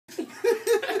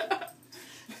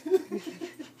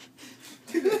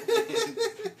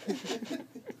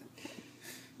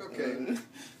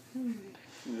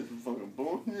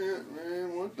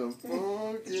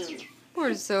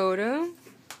soda.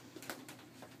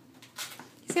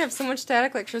 He's gonna have so much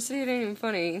static electricity, it ain't even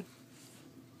funny.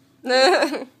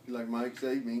 Like, Mike,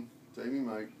 save me. Save me,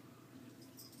 Mike.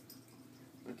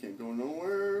 I can't go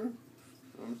nowhere.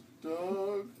 I'm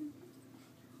stuck.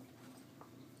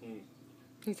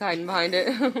 He's hiding behind it.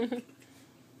 Maybe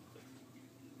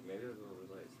it'll go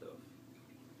with light stuff.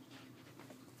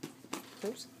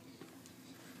 Oops.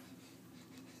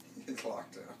 It's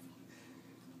locked up.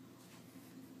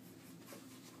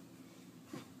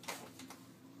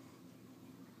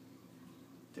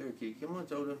 Cherokee, come on,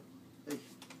 Soda. Hey.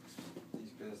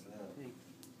 He's pissed out. Hey.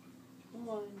 Come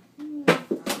on.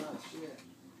 Oh, shit.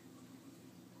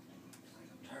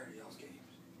 I'm tired of y'all's games.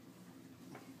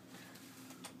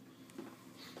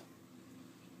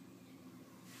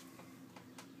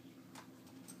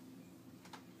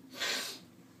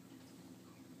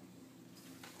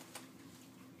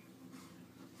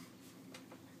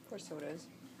 Of course sodas.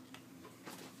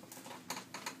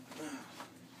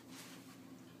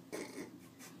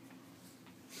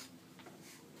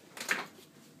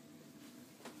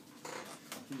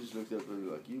 He just looked up at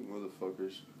me like, you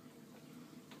motherfuckers.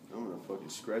 I'm gonna fucking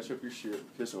scratch up your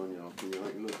shit, piss on y'all, and you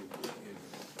ain't looking.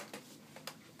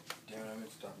 Damn it, I meant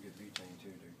to stop and get butane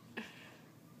too, dude.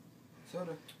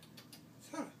 Soda.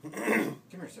 Soda. Come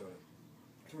here, Soda.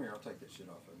 Come here, I'll take that shit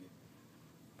off of you.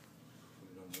 Put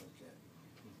it on the cat.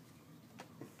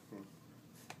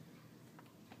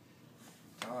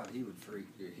 Todd, he would freak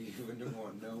you. He wouldn't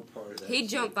want no part of that. He'd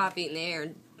jump 5 feet in the air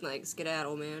and, like,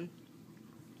 skedaddle, man.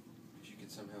 Did you get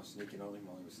somehow sneaking on him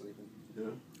while he was sleeping?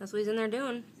 Yeah. That's what he's in there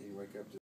doing. He'd wake up to